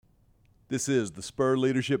This is the Spur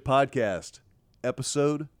Leadership Podcast,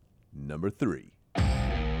 episode number 3.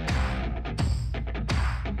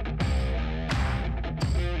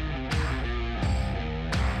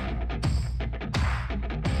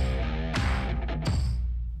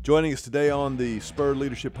 Joining us today on the Spur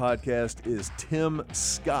Leadership Podcast is Tim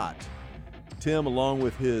Scott. Tim, along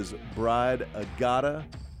with his bride, Agata,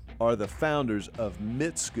 are the founders of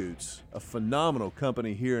Mitscoots, a phenomenal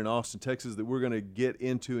company here in Austin, Texas that we're going to get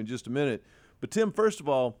into in just a minute. But Tim, first of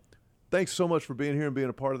all, thanks so much for being here and being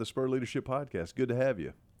a part of the Spur Leadership Podcast. Good to have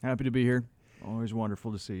you. Happy to be here. Always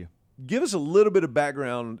wonderful to see you. Give us a little bit of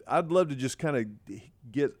background. I'd love to just kind of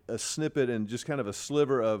get a snippet and just kind of a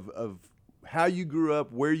sliver of how you grew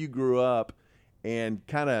up, where you grew up, and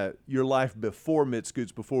kind of your life before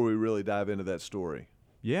Mitscoots before we really dive into that story.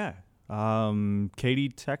 Yeah. Katy,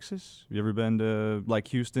 Texas. You ever been to like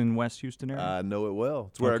Houston, West Houston area? I know it well.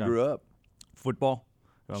 It's where I grew up. Football.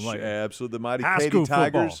 I'm like, absolutely, the mighty high Katy school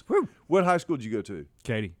Tigers. football. Woo. What high school did you go to?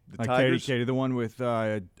 Katy. The Like Tigers? Katy, the one with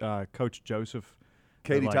Coach Joseph.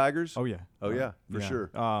 Katy Like- Tigers? Oh, yeah. Oh, yeah, for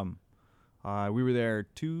sure. We were there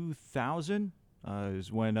 2000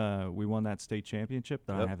 is when we won that state championship.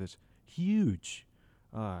 Then Yep. I have this huge,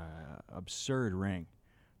 absurd ring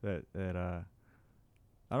that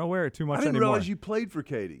I don't wear it too much I didn't anymore. realize you played for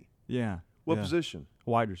Katy. Yeah. What yeah. position?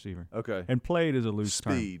 Wide receiver. Okay. And played is a loose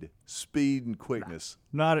term. Speed and quickness.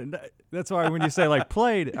 That's why when you say like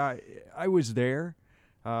played, I was there.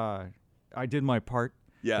 I did my part.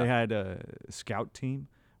 Yeah. They had a scout team,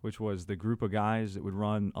 which was the group of guys that would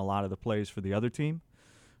run a lot of the plays for the other team.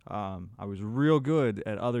 I was real good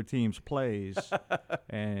at other teams' plays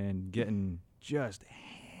and getting just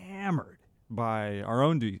hammered by our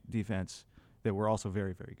own defense that were also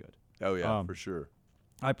very, very good. Oh, yeah, for sure.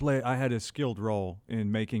 I had a skilled role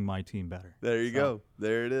in making my team better. There you go.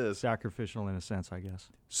 There it is. Sacrificial in a sense, I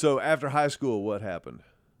guess. So after high school, what happened?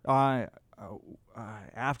 After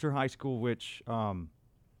high school, which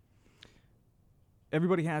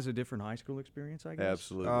everybody has a different high school experience, I guess.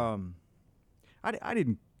 Absolutely. I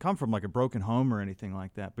didn't come from like a broken home or anything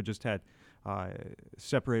like that, but just had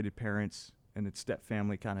separated parents and a step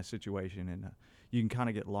family kind of situation, and you can kind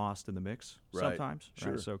of get lost in the mix sometimes.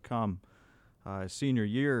 Sure. Right? So come senior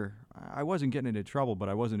year, I wasn't getting into trouble, but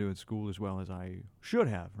I wasn't doing school as well as I should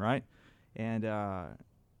have, right? And there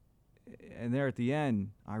at the end,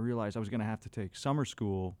 I realized I was going to have to take summer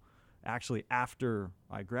school actually after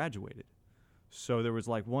I graduated. So there was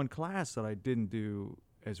like one class that I didn't do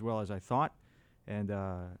as well as I thought, and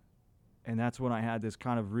that's when I had this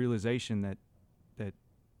kind of realization that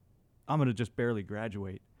I'm going to just barely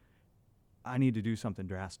graduate. I need to do something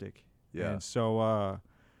drastic. Yeah. And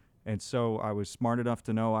so I was smart enough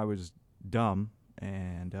to know I was dumb,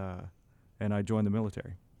 and I joined the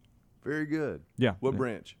military. Very good. Yeah. What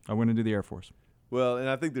branch? I went into the Air Force. Well, and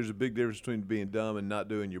I think there's a big difference between being dumb and not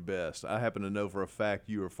doing your best. I happen to know for a fact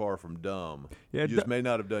you are far from dumb. Yeah, you just may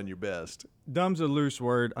not have done your best. Dumb's a loose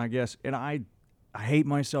word, I guess, and I hate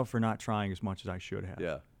myself for not trying as much as I should have.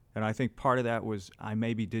 Yeah. And I think part of that was I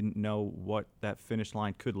maybe didn't know what that finish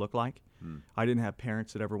line could look like. I didn't have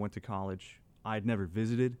parents that ever went to college. I'd never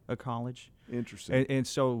visited a college. Interesting. And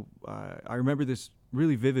so I remember this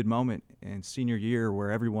really vivid moment in senior year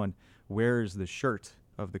where everyone wears the shirt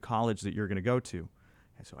of the college that you're going to go to.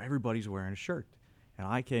 And so everybody's wearing a shirt. And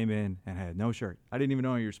I came in and had no shirt. I didn't even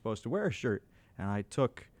know you were supposed to wear a shirt. And I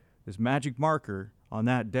took this magic marker on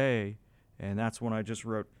that day, and that's when I just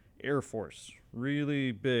wrote Air Force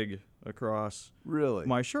really big across Really?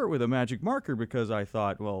 my shirt with a magic marker, because I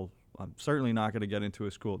thought, well, I'm certainly not going to get into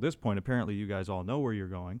a school at this point. Apparently you guys all know where you're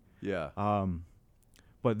going. Yeah.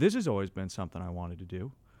 But this has always been something I wanted to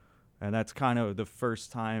do. And that's kind of the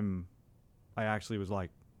first time I actually was like,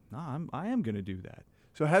 no, I am going to do that.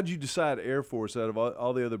 So how did you decide Air Force out of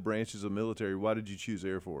all the other branches of military? Why did you choose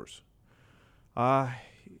Air Force?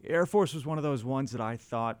 Air Force was one of those ones that I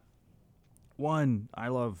thought, one, I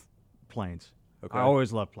love planes. Okay. I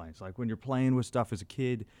always loved planes. Like when you're playing with stuff as a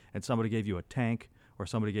kid and somebody gave you a tank or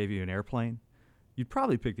somebody gave you an airplane, you'd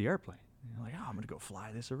probably pick the airplane. You're like, oh, I'm going to go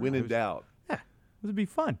fly this around. When in doubt. Yeah, it would be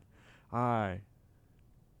fun. I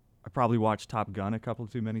probably watched Top Gun a couple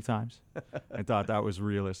too many times. I thought that was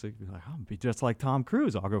realistic. Like, I'm going to be just like Tom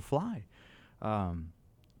Cruise. I'll go fly.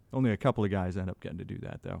 Only a couple of guys end up getting to do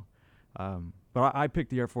that, though. But I picked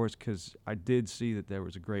the Air Force because I did see that there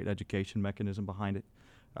was a great education mechanism behind it.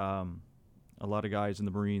 A lot of guys in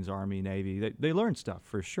the Marines, Army, Navy, they learn stuff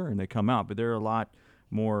for sure, and they come out. But they're a lot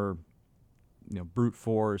more, brute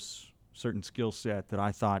force, certain skill set that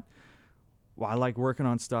I thought well, I like working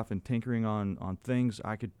on stuff and tinkering on things.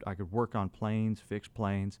 I could work on planes, fix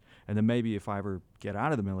planes, and then maybe if I ever get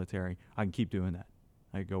out of the military, I can keep doing that.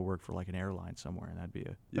 I could go work for like an airline somewhere, and that'd be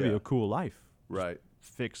a cool life. Right.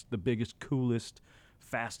 Fix the biggest, coolest,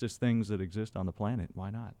 fastest things that exist on the planet.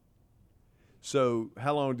 Why not? So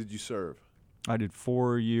how long did you serve? I did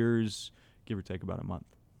 4 years, give or take about a month.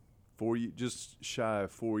 Just shy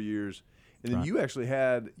of 4 years. And then Right. you actually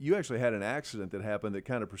had an accident that happened that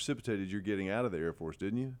kind of precipitated your getting out of the Air Force,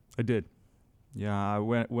 didn't you? I did. Yeah,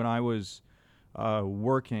 when I was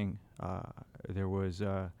working, there was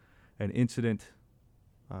an incident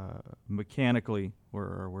mechanically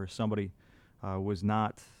where somebody was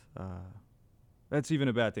not. That's even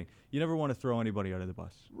a bad thing. You never want to throw anybody under the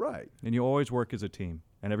bus. Right. And you always work as a team,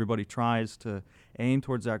 and everybody tries to aim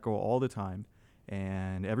towards that goal all the time.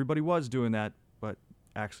 And everybody was doing that, but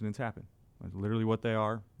accidents happen. That's literally what they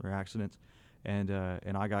are. They're accidents. And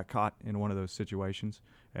I got caught in one of those situations,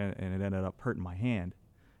 and it ended up hurting my hand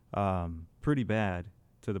pretty bad,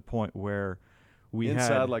 to the point where we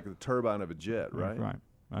Inside had like the turbine of a jet, right? Right.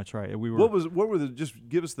 That's right. We were. What were the, just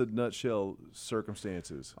give us the nutshell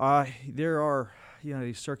circumstances. There are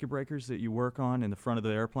these circuit breakers that you work on in the front of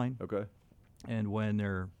the airplane, Okay. and when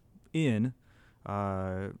they're in,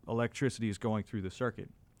 electricity is going through the circuit.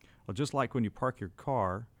 Well, just like when you park your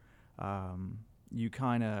car, you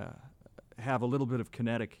kind of have a little bit of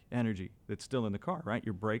kinetic energy that's still in the car, right?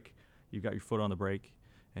 Your brake, you've got your foot on the brake,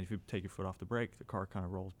 and if you take your foot off the brake, the car kind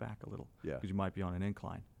of rolls back a little, Yeah. because you might be on an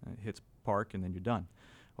incline. And it hits park, and then you're done.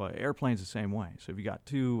 Well, airplane's the same way. So if you got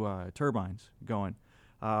two turbines going,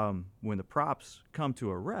 when the props come to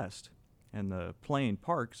a rest and the plane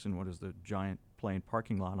parks in what is the giant plane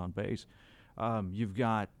parking lot on base, you've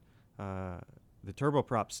got the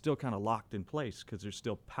turboprops still kind of locked in place because there's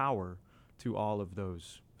still power to all of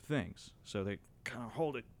those things. So they kind of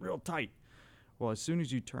hold it real tight. Well, as soon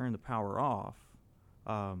as you turn the power off,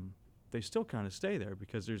 they still kind of stay there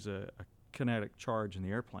because there's a kinetic charge in the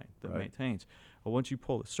airplane that Right. maintains. Well, once you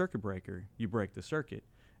pull the circuit breaker, you break the circuit,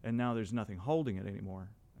 and now there's nothing holding it anymore.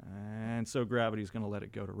 And so gravity is going to let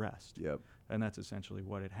it go to rest. Yep. And that's essentially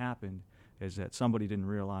what had happened, is that somebody didn't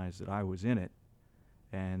realize that I was in it,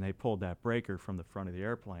 and they pulled that breaker from the front of the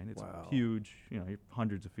airplane. It's Wow. huge, you're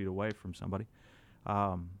hundreds of feet away from somebody.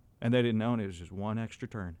 And they didn't own it. It was just one extra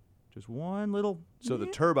turn. Just one little... So the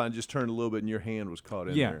turbine just turned a little bit, and your hand was caught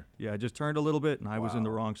in there. Yeah, I just turned a little bit, and I was in the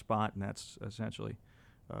Wow. wrong spot, and that's essentially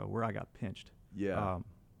where I got pinched. Yeah.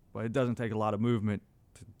 But it doesn't take a lot of movement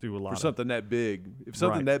to do a lot For of... something that big, if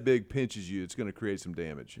something Right. that big pinches you, it's going to create some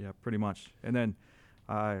damage. Yeah, pretty much. And then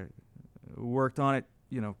I worked on it,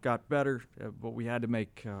 got better, but we had to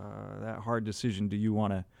make that hard decision. Do you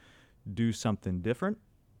want to do something different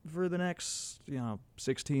for the next,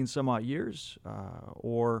 16 some odd years?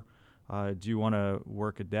 Or do you want to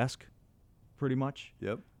work a desk, pretty much?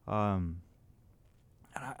 Yep. And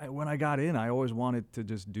when I got in, I always wanted to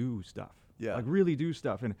just do stuff. Yeah. Like really do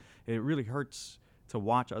stuff. And it really hurts to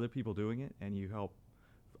watch other people doing it, and you help.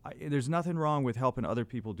 There's nothing wrong with helping other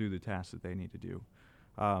people do the tasks that they need to do.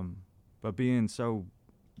 But being so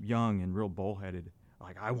young and real bullheaded,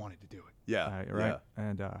 like I wanted to do it. Yeah. Right.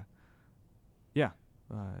 Yeah.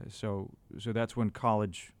 And so that's when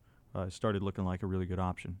college started looking like a really good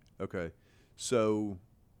option. Okay. So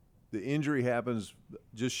the injury happens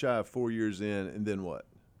just shy of 4 years in, and then what?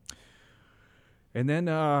 And then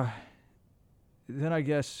I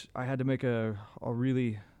guess I had to make a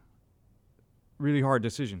really, really hard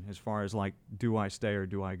decision as far as like, do I stay or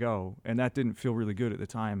do I go? And that didn't feel really good at the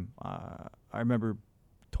time. I remember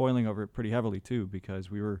toiling over it pretty heavily too,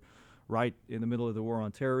 because we were right in the middle of the war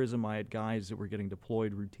on terrorism. I had guys that were getting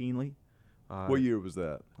deployed routinely. What year was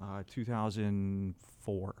that?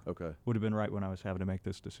 2004. Okay. Would have been right when I was having to make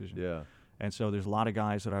this decision. Yeah. And so there's a lot of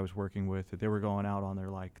guys that I was working with that they were going out on their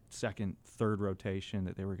like second, third rotation,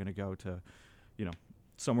 that they were going to go to,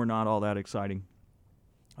 somewhere not all that exciting,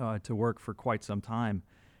 to work for quite some time.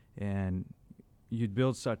 And you'd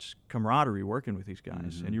build such camaraderie working with these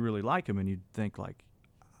guys, Mhm. and you really like them, and you'd think like,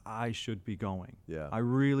 I should be going. Yeah. I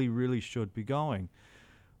really, really should be going.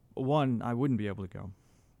 One, I wouldn't be able to go,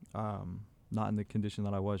 not in the condition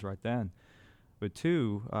that I was right then. But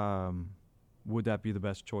two, would that be the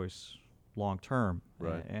best choice long term?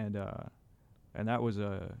 Right. And that was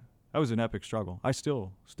an epic struggle. I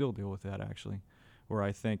still deal with that, actually, where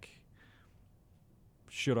I think,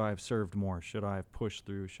 should I have served more? Should I have pushed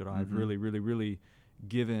through? Should I have Mhm. really, really, really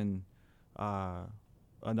given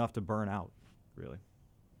enough to burn out? Really.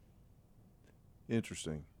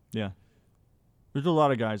 Interesting. Yeah. There's a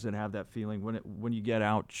lot of guys that have that feeling when you get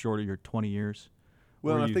out short of your 20 years,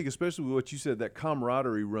 Well, and I think especially with what you said, that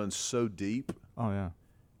camaraderie runs so deep. Oh yeah.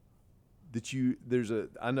 That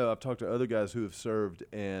I know I've talked to other guys who have served,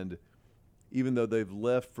 and even though they've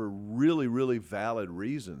left for really, really valid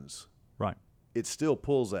reasons, right, it still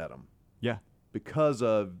pulls at them. Yeah. Because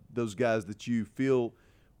of those guys that you feel,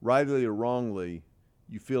 rightly or wrongly,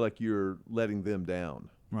 you feel like you're letting them down.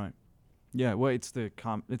 Right. Yeah. Well, it's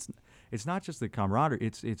it's not just the camaraderie.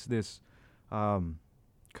 It's this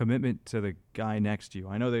commitment to the guy next to you.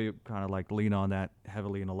 I know they kind of like lean on that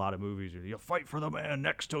heavily in a lot of movies. You fight for the man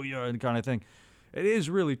next to you and kind of thing. It is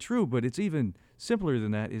really true, but it's even simpler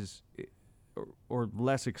than that. Or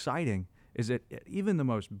less exciting. Is that even the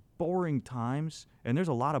most boring times, and there's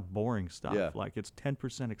a lot of boring stuff, yeah. like it's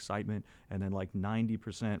 10% excitement and then like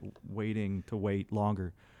 90% waiting to wait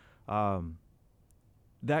longer.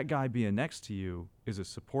 That guy being next to you is a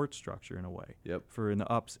support structure in a way, yep. for in the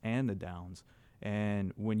ups and the downs.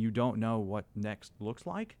 And when you don't know what next looks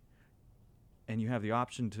like, and you have the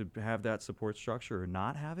option to have that support structure or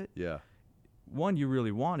not have it, yeah. One, you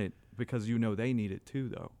really want it because you know they need it too,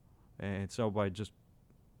 though. And so by just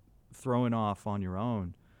throwing off on your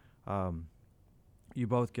own, you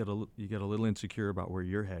both get a little insecure about where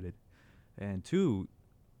you're headed, and two,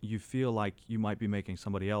 you feel like you might be making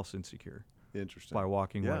somebody else insecure. Interesting. By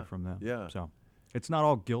walking away from them. Yeah. So it's not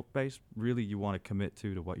all guilt based. Really, you want to commit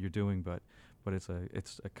to what you're doing, but it's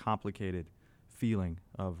a complicated feeling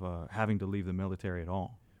of having to leave the military at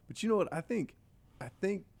all. But you know what? I think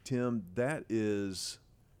Tim, that is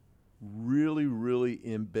really, really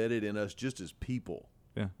embedded in us just as people.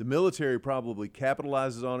 Yeah. The military probably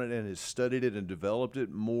capitalizes on it and has studied it and developed it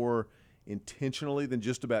more intentionally than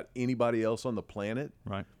just about anybody else on the planet.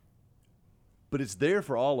 Right. But it's there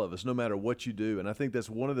for all of us, no matter what you do. And I think that's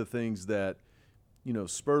one of the things that,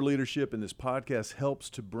 Spur Leadership and this podcast helps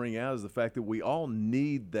to bring out, is the fact that we all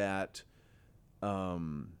need that. We all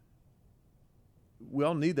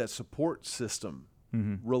need that support system,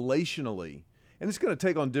 relationally. And it's going to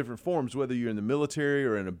take on different forms, whether you're in the military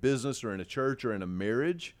or in a business or in a church or in a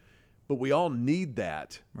marriage. But we all need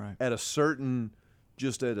that at a certain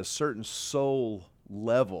soul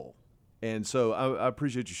level. And so I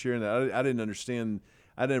appreciate you sharing that. I didn't understand.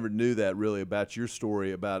 I never knew that really about your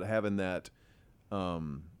story, about having that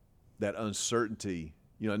that uncertainty.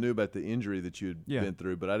 I knew about the injury that you'd been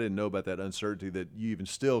through, but I didn't know about that uncertainty that you even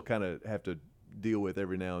still kind of have to deal with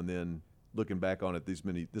every now and then, looking back on it this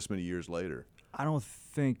many years later. I don't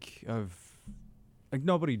think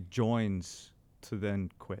nobody joins to then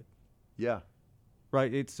quit. Yeah.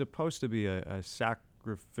 Right. It's supposed to be a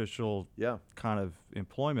sacrificial kind of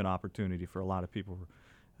employment opportunity for a lot of people.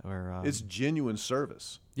 Where it's genuine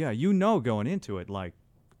service. Yeah, going into it, like,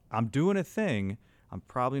 I'm doing a thing. I'm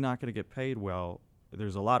probably not going to get paid well.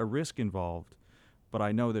 There's a lot of risk involved, but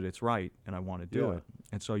I know that it's right and I want to do it.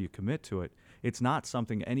 And so you commit to it. It's not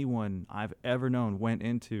something anyone I've ever known went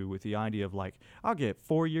into with the idea of like, I'll get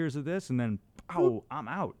 4 years of this and then, I'm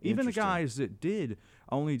out. Even the guys that did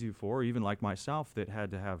only do 4, even like myself that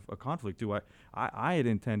had to have a conflict, I had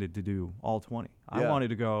intended to do all 20. I wanted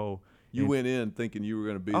to go. You went in thinking you were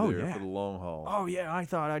going to be there for the long haul. Oh, yeah. I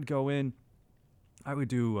thought I'd go in. I would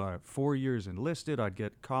do 4 years enlisted. I'd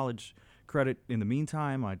get college credit in the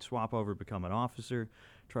meantime. I'd swap over, become an officer,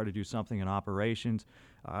 try to do something in operations,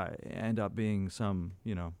 end up being some,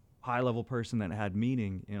 high-level person that had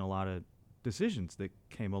meaning in a lot of decisions that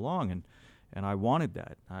came along. And I wanted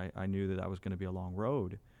that. I knew that was going to be a long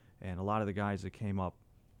road. And a lot of the guys that came up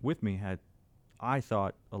with me had, I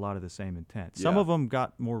thought, a lot of the same intent. Some of them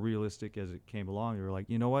got more realistic as it came along. They were like,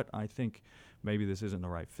 you know what, I think maybe this isn't the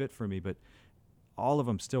right fit for me. But all of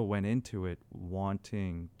them still went into it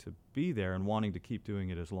wanting to be there and wanting to keep doing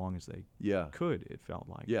it as long as they could, it felt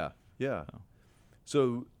like. Yeah.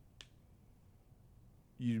 So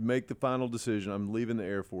you make the final decision, I'm leaving the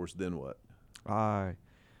Air Force, then what?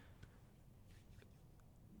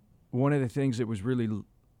 One of the things that was really,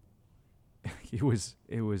 it was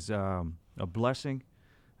a blessing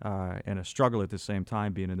and a struggle at the same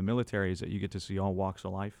time being in the military, is that you get to see all walks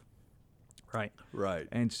of life. Right.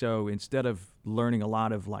 And so instead of learning a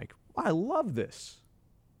lot of like, I love this,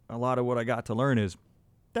 a lot of what I got to learn is,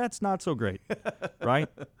 that's not so great, right?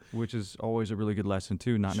 Which is always a really good lesson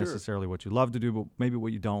too, not necessarily what you love to do, but maybe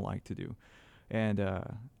what you don't like to do. And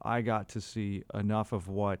I got to see enough of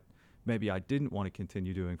what maybe I didn't want to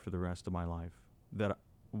continue doing for the rest of my life, that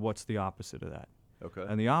what's the opposite of that? Okay.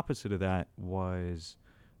 And the opposite of that was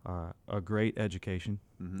a great education,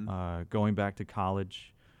 going back to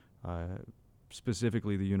college,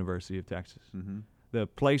 specifically the University of Texas. The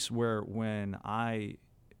place where when I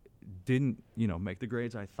didn't, make the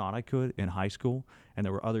grades I thought I could in high school, and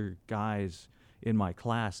there were other guys in my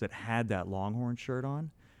class that had that Longhorn shirt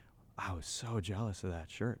on. I was so jealous of that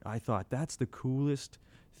shirt. I thought that's the coolest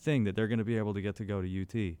thing that they're going to be able to get to go to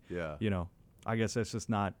UT. Yeah. You know, I guess that's just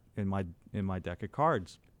not in my deck of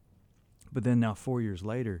cards. But then now 4 years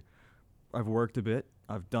later, I've worked a bit.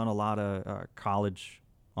 I've done a lot of college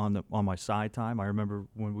on my side time. I remember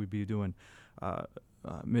when we'd be doing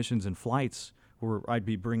missions and flights where I'd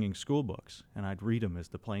be bringing school books and I'd read them as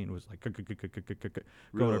the plane was like going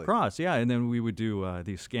Really? across. Yeah, and then we would do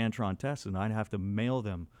these Scantron tests, and I'd have to mail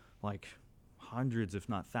them like hundreds, if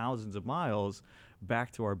not thousands of miles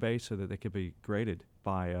back to our base so that they could be graded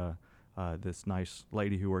by this nice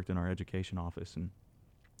lady who worked in our education office. And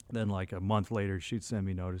then like a month later, she'd send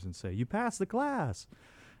me notice and say, "You passed the class."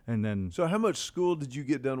 And then So how much school did you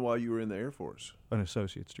get done while you were in the Air Force? an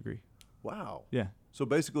associate's degree. Wow. Yeah. So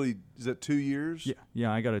basically, is that 2 years? Yeah.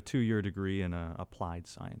 Yeah, I got a 2-year degree in applied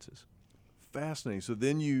sciences. Fascinating. So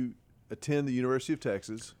then you attend the University of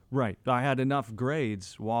Texas. Right. I had enough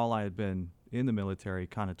grades while I had been in the military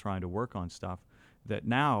kind of trying to work on stuff that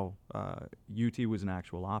now UT was an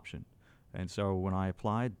actual option. And so when I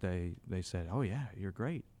applied, they said, "Oh yeah, you're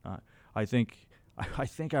great." I think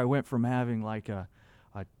I went from having like a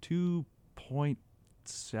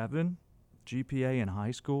 2.7 GPA in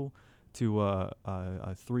high school to a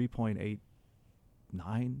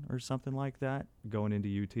 3.89 or something like that going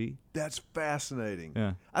into UT. That's fascinating.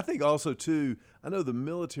 Yeah. I think also too, I know the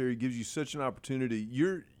military gives you such an opportunity.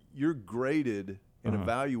 You're graded and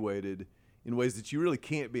evaluated in ways that you really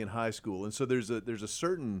can't be in high school. And so there's a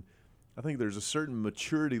certain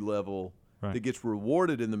maturity level Right. that gets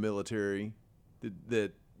rewarded in the military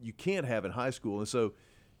that you can't have in high school. And so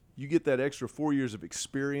you get that extra 4 years of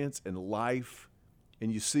experience and life,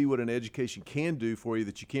 and you see what an education can do for you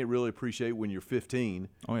that you can't really appreciate when you're 15.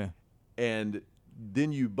 Oh yeah. And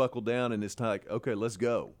then you buckle down and it's like, okay, let's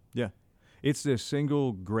go. Yeah. It's the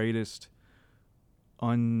single greatest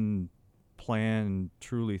unplanned,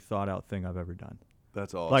 truly thought out thing I've ever done.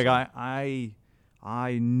 That's awesome. Like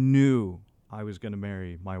I knew I was going to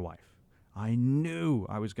marry my wife. I knew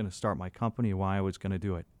I was going to start my company, why I was going to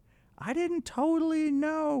do it. I didn't totally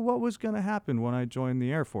know what was going to happen when I joined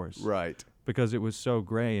the Air Force. Right. Because it was so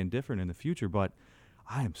gray and different in the future, but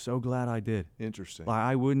I am so glad I did. Interesting. Like,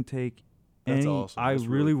 I wouldn't take That's any awesome. I That's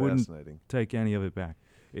really wouldn't fascinating. take any of it back.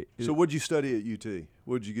 So what'd you study at UT?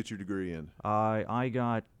 What did you get your degree in? I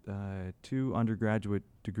got 2 undergraduate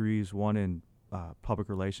degrees, one in public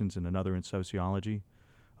relations and another in sociology,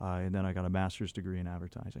 and then I got a master's degree in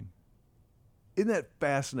advertising. Isn't that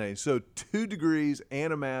fascinating? So 2 degrees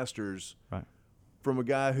and a master's Right. from a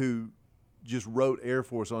guy who just wrote Air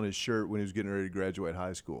Force on his shirt when he was getting ready to graduate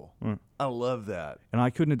high school. Mm. I love that. And I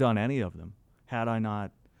couldn't have done any of them had I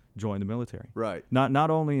not joined the military. Right. Not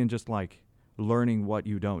only in just like learning what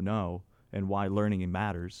you don't know and why learning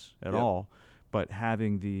matters at Yep. all, but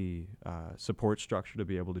having the support structure to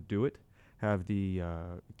be able to do it, have the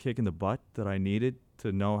kick in the butt that I needed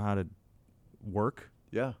to know how to work.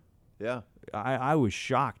 Yeah. Yeah. I was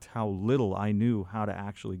shocked how little I knew how to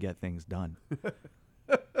actually get things done.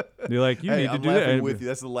 They're like, you Hey, need to I'm do laughing that. with you.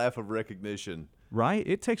 That's the laugh of recognition. Right?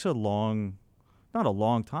 It takes not a long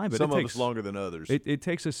time, but Some it of takes us longer than others. It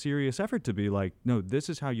takes a serious effort to be like, no, this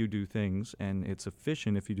is how you do things, and it's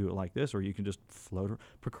efficient if you do it like this, or you can just float.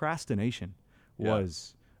 Procrastination Yeah.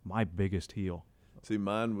 was my biggest heel. See,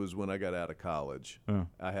 mine was when I got out of college.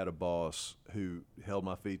 I had a boss who held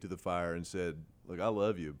my feet to the fire and said, "Look, I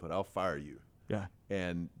love you, but I'll fire you." Yeah.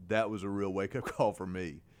 And that was a real wake-up call for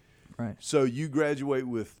me. Right. So you graduate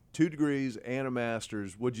with 2 degrees and a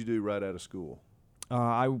master's. What'd you do right out of school?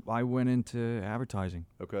 I went into advertising.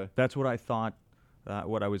 Okay. That's what I thought.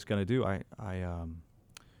 What I was going to do. I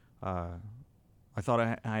thought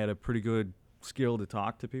I had a pretty good skill to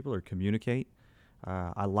talk to people or communicate.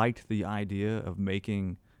 I liked the idea of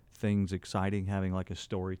making things exciting, having like a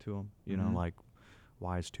story to them. You know, like,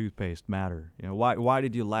 why does toothpaste matter? You know, why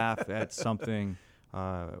did you laugh at something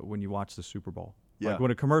when you watched the Super Bowl? Yeah. Like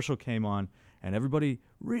when a commercial came on and everybody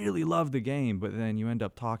really loved the game, but then you end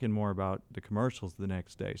up talking more about the commercials the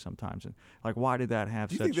next day sometimes. And like, why did that have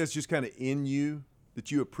Do you such? think that's just kind of in you,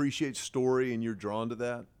 that you appreciate story and you're drawn to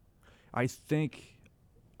that? I think,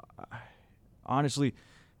 honestly,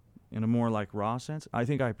 in a more like raw sense, I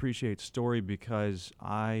think I appreciate story because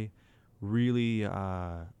I really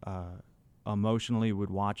emotionally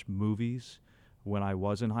would watch movies when I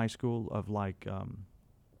was in high school of like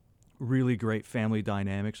really great family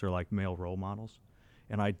dynamics or like male role models.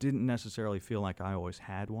 And I didn't necessarily feel like I always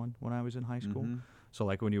had one when I was in high school. So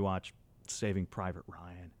like when you watch Saving Private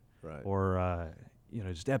Ryan, Right. or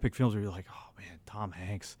just epic films where you're like, oh man, Tom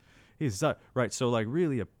Hanks, he's right. So like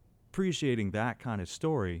really appreciating that kind of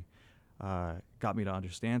story got me to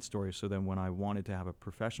understand stories. So then when I wanted to have a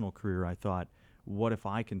professional career, I thought, what if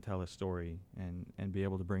I can tell a story and be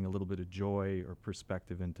able to bring a little bit of joy or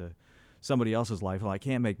perspective into somebody else's life? Well, I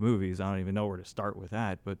can't make movies. I don't even know where to start with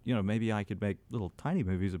that. But, maybe I could make little tiny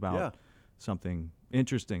movies about something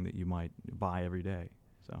interesting that you might buy every day.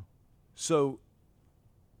 So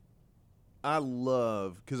I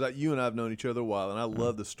love, because you and I have known each other a while, and I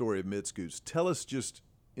love the story of Mid-Scoots. Tell us just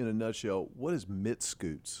in a nutshell, what is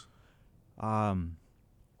Mid-Scoots?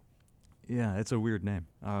 Yeah, it's a weird name.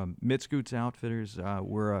 Mid-Scoots Outfitters,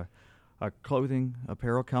 we're a clothing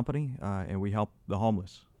apparel company, and we help the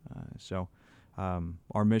homeless. So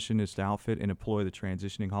our mission is to outfit and employ the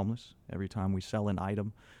transitioning homeless. Every time we sell an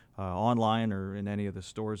item online or in any of the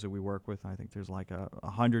stores that we work with, I think there's like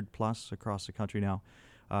 100 plus across the country now.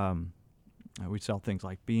 We sell things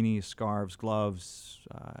like beanies, scarves, gloves,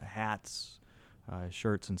 hats,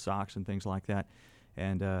 shirts and socks and things like that.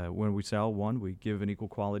 And when we sell one, we give an equal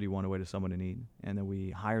quality one away to someone in need. And then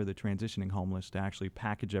we hire the transitioning homeless to actually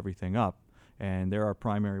package everything up. And they're our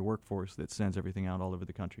primary workforce that sends everything out all over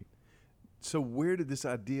the country. So where did this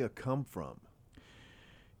idea come from?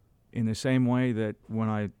 In the same way that when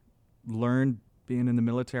I learned being in the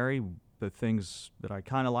military, the things that I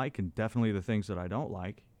kind of like and definitely the things that I don't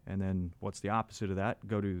like, and then what's the opposite of that,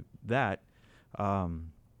 go to that.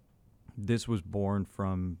 This was born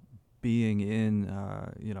from being in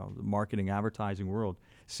the marketing advertising world,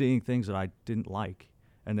 seeing things that I didn't like,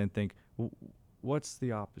 and then think, what's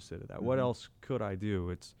the opposite of that? Mm-hmm. What else could I do?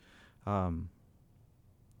 It's I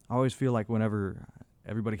always feel like whenever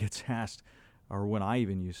everybody gets asked, or when I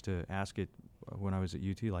even used to ask it when I was at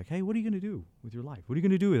UT, like, hey, what are you going to do with your life? What are you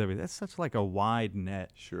going to do with everything? That's such like a wide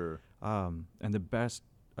net. Sure. And the best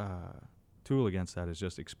tool against that is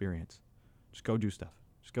just experience. Just go do stuff.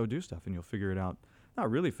 Just go do stuff, and you'll figure it out.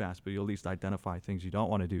 Not really fast, but you'll at least identify things you don't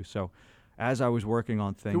want to do. So as I was working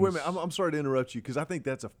on things... Wait a minute. I'm sorry to interrupt you, because I think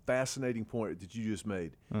that's a fascinating point that you just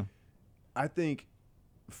made. I think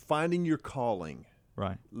finding your calling...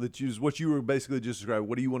 Right. Let's use what you were basically just describing.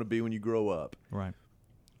 What do you want to be when you grow up? Right.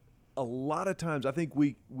 A lot of times, I think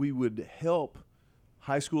we would help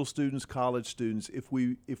high school students, college students, if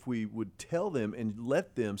we would tell them and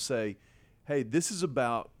let them say, hey, this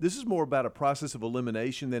is more about a process of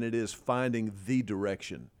elimination than it is finding the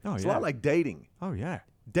direction. It's a lot like dating. Oh, yeah.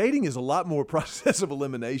 Dating is a lot more process of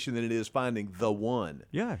elimination than it is finding the one.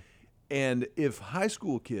 Yeah. And if high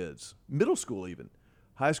school kids, middle school even,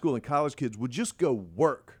 high school and college kids would just go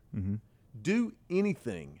work, do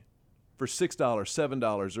anything for $6,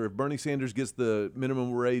 $7, or if Bernie Sanders gets the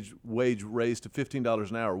minimum wage raised to $15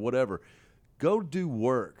 an hour, whatever, go do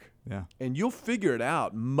work. Yeah. And you'll figure it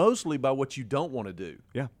out mostly by what you don't want to do.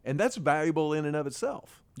 Yeah. And that's valuable in and of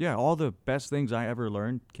itself. Yeah, all the best things I ever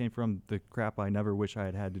learned came from the crap I never wish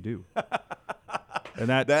I had to do. And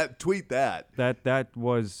that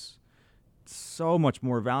was so much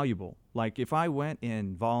more valuable. Like if I went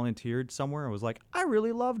and volunteered somewhere and was like, I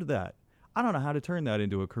really loved that. I don't know how to turn that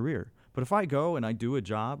into a career. But if I go and I do a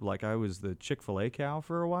job like I was the Chick-fil-A cow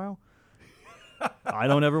for a while, I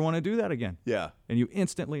don't ever want to do that again. Yeah. And you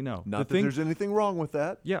instantly know. Not that there's anything wrong with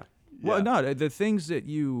that. Yeah. Well, no, the things that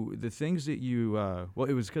you, well,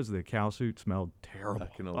 it was because the cow suit smelled terrible.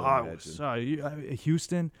 I can only imagine.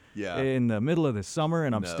 Houston, in the middle of the summer,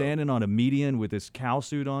 and I'm standing on a median with this cow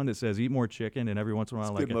suit on that says "Eat more chicken," and every once in a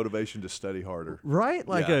while, it's good motivation to study harder. Right?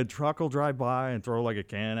 Like a truck will drive by and throw like a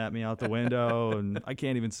can at me out the window, and I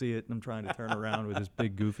can't even see it, and I'm trying to turn around with this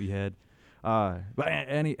big goofy head. But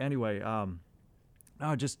anyway,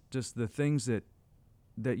 no, just the things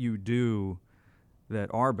that you do that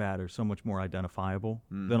are bad are so much more identifiable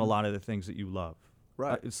than a lot of the things that you love.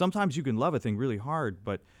 Right. Sometimes you can love a thing really hard,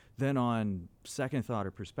 but then on second thought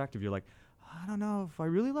or perspective, you're like, I don't know if I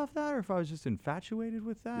really love that or if I was just infatuated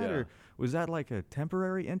with that or was that like a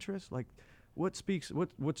temporary interest? Like what's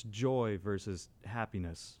joy versus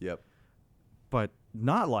happiness? Yep. But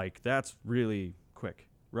not like that's really quick,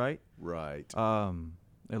 right? Right.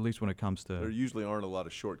 At least when it comes to... There usually aren't a lot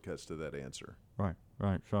of shortcuts to that answer. Right.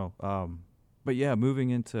 So... But yeah,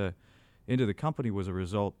 moving into the company was a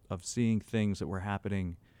result of seeing things that were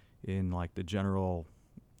happening in like the general,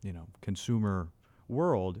 consumer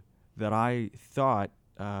world that I thought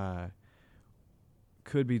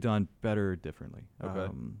could be done better differently.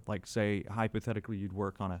 Okay. Like say hypothetically, you'd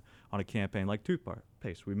work on a campaign like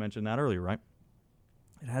toothpaste. We mentioned that earlier, right?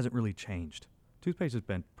 It hasn't really changed. Toothpaste has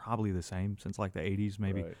been probably the same since like the 80s,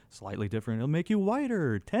 maybe slightly different. It'll make you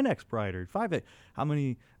whiter, 10x brighter, 5x. How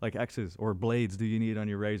many like X's or blades do you need on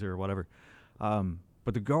your razor or whatever?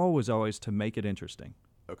 But the goal was always to make it interesting.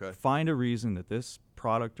 Okay. Find a reason that this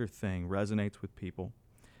product or thing resonates with people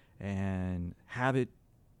and have it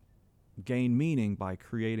gain meaning by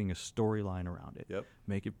creating a storyline around it. Yep.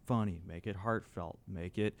 Make it funny, make it heartfelt,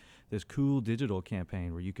 make it this cool digital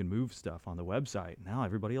campaign where you can move stuff on the website. Now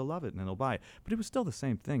everybody will love it and then they'll buy it. But it was still the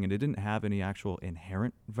same thing, and it didn't have any actual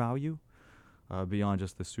inherent value beyond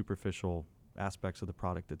just the superficial aspects of the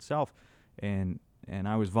product itself. And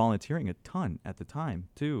I was volunteering a ton at the time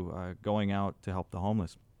too, going out to help the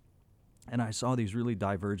homeless. And I saw these really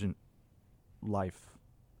divergent life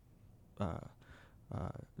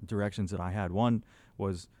directions that I had. One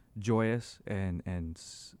was joyous and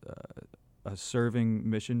a serving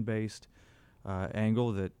mission-based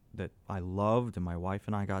angle that I loved and my wife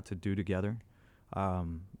and I got to do together.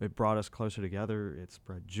 It brought us closer together. It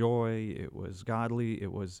spread joy. It was godly.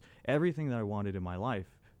 It was everything that I wanted in my life,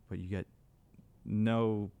 but you get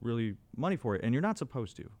no really money for it, and you're not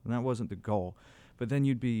supposed to, and that wasn't the goal. But then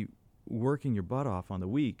you'd be working your butt off on the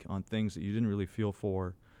week on things that you didn't really feel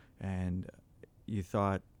for, and you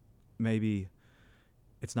thought maybe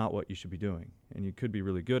it's not what you should be doing, and you could be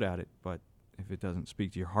really good at it, but if it doesn't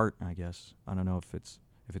speak to your heart, I guess, I don't know if it's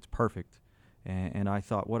perfect. And I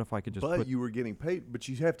thought, what if I could just But you were getting paid, but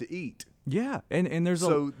you have to eat. Yeah, and there's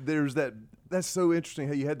there's that. That's so interesting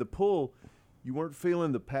how you had the pull. You weren't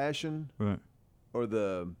feeling the passion right. or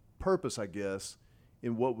the purpose, I guess,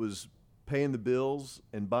 in what was paying the bills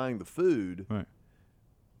and buying the food. Right.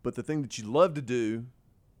 But the thing that you love to do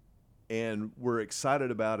and were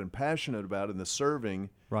excited about and passionate about in the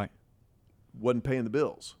serving right. wasn't paying the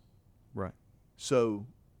bills. Right. So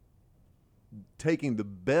taking the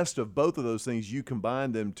best of both of those things, you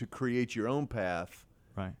combine them to create your own path,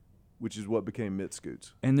 right, which is what became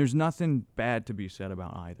Mitscoots. And there's nothing bad to be said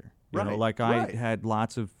about either. You know, like I had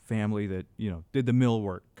lots of family that, did the mill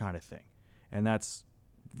work kind of thing. And that's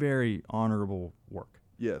very honorable work.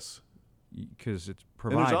 Yes. Because it's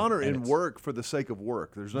provided. And there's honor in work for the sake of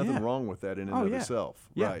work. There's nothing wrong with that in and of itself.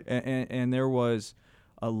 Yeah. Right. And there was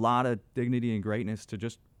a lot of dignity and greatness to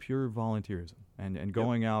just pure volunteerism and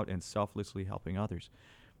going out and selflessly helping others.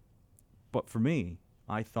 But for me,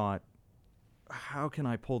 I thought, how can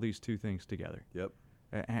I pull these two things together? Yep.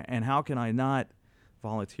 And how can I not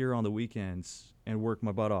volunteer on the weekends and work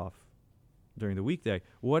my butt off during the weekday?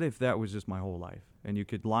 What if that was just my whole life? And you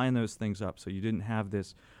could line those things up so you didn't have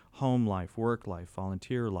this home life, work life,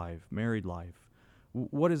 volunteer life, married life.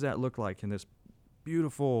 What does that look like in this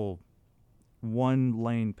beautiful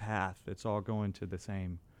one-lane path that's all going to the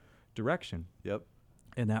same direction? Yep.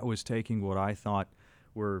 And that was taking what I thought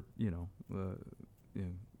were,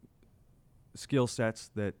 skill sets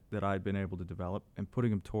that I'd been able to develop and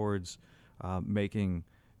putting them towards making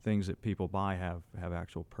things that people buy have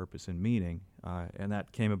actual purpose and meaning. And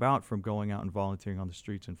that came about from going out and volunteering on the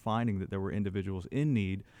streets and finding that there were individuals in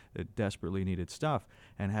need that desperately needed stuff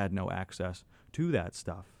and had no access to that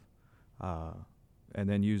stuff. And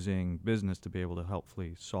then using business to be able to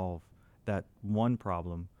helpfully solve that one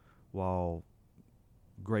problem while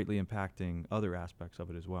greatly impacting other aspects of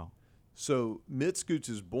it as well. So Mitscoots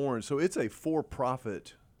is born. So it's a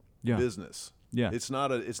for-profit business. Yeah. It's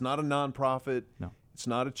not a nonprofit. No. It's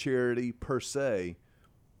not a charity per se,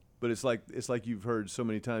 but it's like you've heard so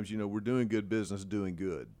many times, we're doing good business, doing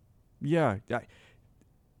good. Yeah.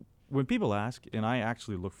 When people ask, and I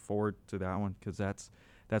actually look forward to that one because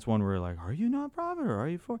that's one where like, are you nonprofit or are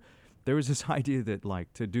you for? There was this idea that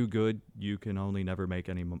like to do good, you can only never make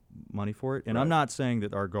any money for it. And I'm not saying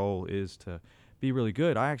that our goal is to be really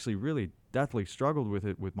good. I actually really deathly struggled with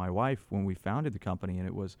it with my wife when we founded the company, and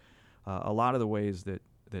it was a lot of the ways that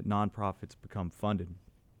nonprofits become funded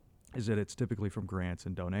is that it's typically from grants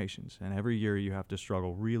and donations. And every year you have to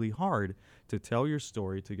struggle really hard to tell your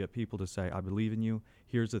story, to get people to say, I believe in you,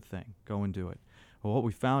 here's the thing, go and do it. Well, what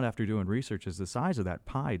we found after doing research is the size of that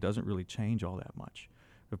pie doesn't really change all that much.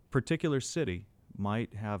 A particular city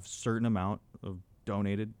might have certain amount of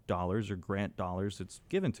donated dollars or grant dollars that's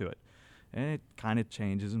given to it. And it kind of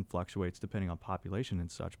changes and fluctuates depending on population and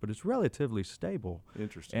such, but it's relatively stable.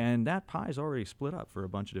 Interesting. And that pie is already split up for a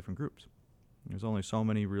bunch of different groups. There's only so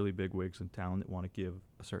many really big wigs in town that want to give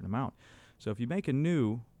a certain amount. So if you make a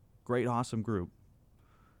new, great, awesome group,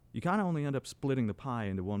 you kind of only end up splitting the pie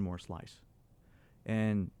into one more slice.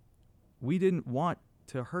 And we didn't want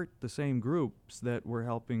to hurt the same groups that were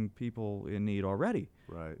helping people in need already.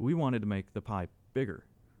 Right. We wanted to make the pie bigger.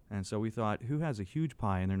 And so we thought, who has a huge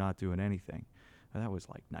pie and they're not doing anything? And that was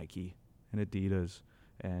like Nike and Adidas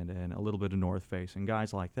and a little bit of North Face. And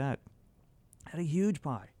guys like that had a huge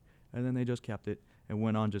pie. And then they just kept it and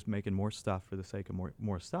went on just making more stuff for the sake of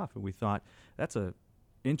more stuff. And we thought, that's a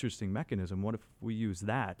interesting mechanism. What if we use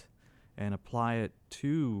that and apply it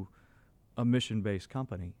to a mission-based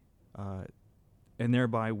company. And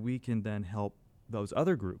thereby we can then help those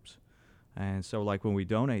other groups. And so like when we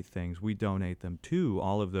donate things, we donate them to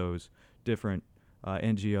all of those different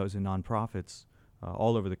NGOs and nonprofits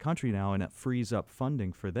all over the country now, and it frees up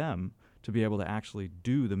funding for them to be able to actually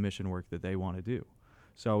do the mission work that they want to do.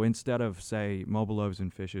 So instead of, say, Mobile Loaves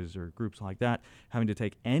and Fishes or groups like that having to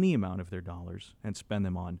take any amount of their dollars and spend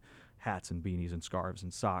them on hats and beanies and scarves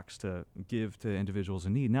and socks to give to individuals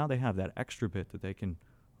in need, now they have that extra bit that they can,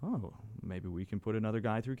 maybe we can put another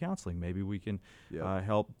guy through counseling. Maybe we can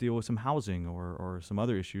help deal with some housing or some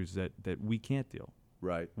other issues that we can't deal.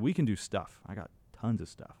 Right. We can do stuff. I got tons of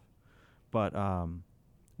stuff. But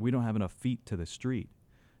we don't have enough feet to the street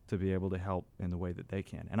to be able to help in the way that they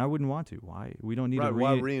can. And I wouldn't want to. Why? We don't need to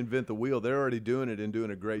why reinvent the wheel? They're already doing it and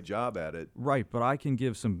doing a great job at it. Right, but I can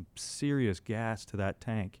give some serious gas to that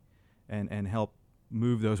tank and help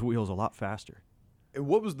move those wheels a lot faster. And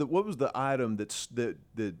what was the item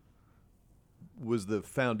that was the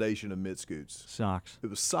foundation of Mitscoots? Socks. It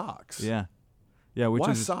was socks. Yeah. Yeah, which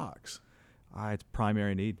Why is socks? It's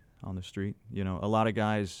primary need on the street. You know, a lot of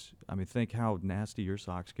guys, I mean, think how nasty your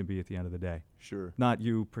socks can be at the end of the day. Sure. Not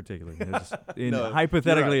you particularly. No,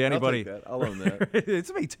 hypothetically, right. anybody. I'll take that. I'll own that.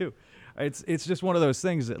 It's me too. It's just one of those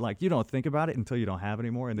things that, like, you don't think about it until you don't have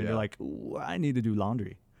anymore, and then you're like, ooh, I need to do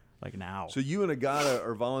laundry, like now. So you and Agata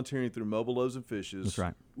are volunteering through Mobile Loaves and Fishes. That's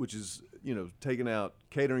right. Which is, taking out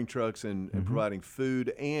catering trucks and providing food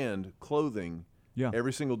and clothing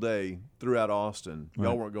every single day throughout Austin. Right.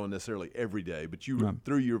 Y'all weren't going necessarily every day, but you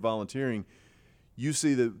through your volunteering, you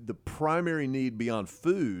see the primary need beyond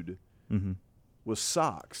food was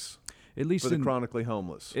socks. At least for the chronically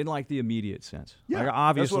homeless. In like the immediate sense. Yeah, like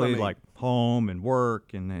obviously that's what I mean. like home and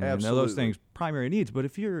work and Absolutely. those things, primary needs. But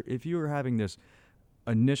if you're having this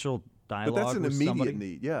initial dialogue But that's an with immediate somebody,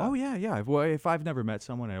 need, yeah. Oh yeah. If I've never met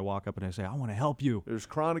someone and I walk up and I say, I want to help you. There's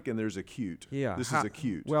chronic and there's acute. Yeah. This is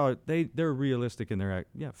acute. Well, they're realistic in their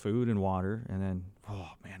food and water, and then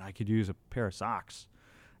I could use a pair of socks.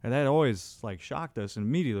 And that always like shocked us, and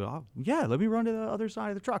immediately, let me run to the other side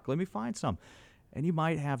of the truck. Let me find some. And you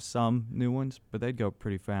might have some new ones, but they'd go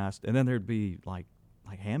pretty fast. And then there'd be like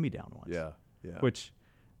hand-me-down ones. Yeah. Which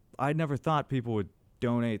I never thought people would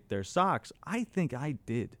donate their socks. I think I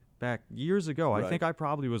did back years ago. Right. I think I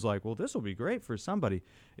probably was like, well, this will be great for somebody.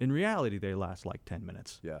 In reality, they last like 10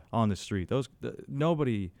 minutes on the street.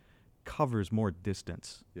 Nobody covers more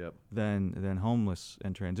distance than homeless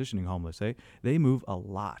and transitioning homeless. They move a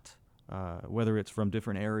lot, whether it's from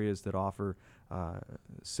different areas that offer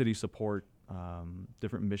city support,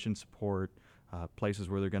 different mission support, places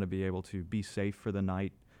where they're going to be able to be safe for the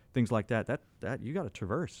night, things like that. That you got to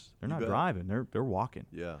traverse. They're not driving. They're walking.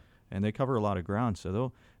 Yeah. And they cover a lot of ground,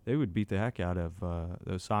 so they would beat the heck out of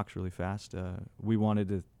those socks really fast. We wanted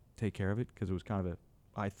to take care of it because it was kind of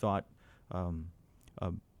I thought,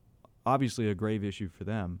 obviously a grave issue for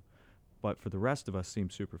them, but for the rest of us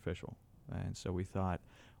seemed superficial. And so we thought,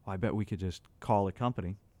 I bet we could just call a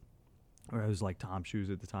company. Or it was like Tom Shoes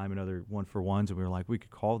at the time, another one-for-ones, and we were like, we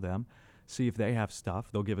could call them, see if they have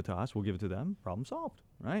stuff. They'll give it to us. We'll give it to them. Problem solved,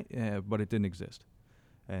 right? But it didn't exist.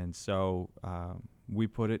 And so we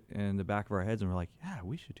put it in the back of our heads, and we're like, yeah,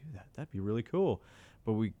 we should do that. That'd be really cool.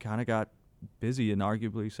 But we kind of got busy and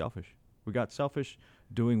arguably selfish. We got selfish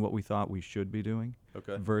doing what we thought we should be doing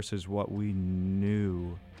versus what we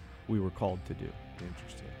knew we were called to do.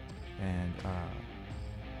 Interesting.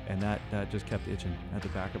 And that just kept itching at the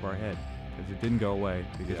back of our head because it didn't go away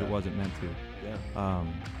because it wasn't meant to. Yeah.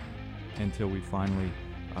 Until we finally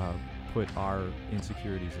put our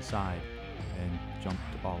insecurities aside and jumped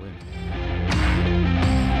all in.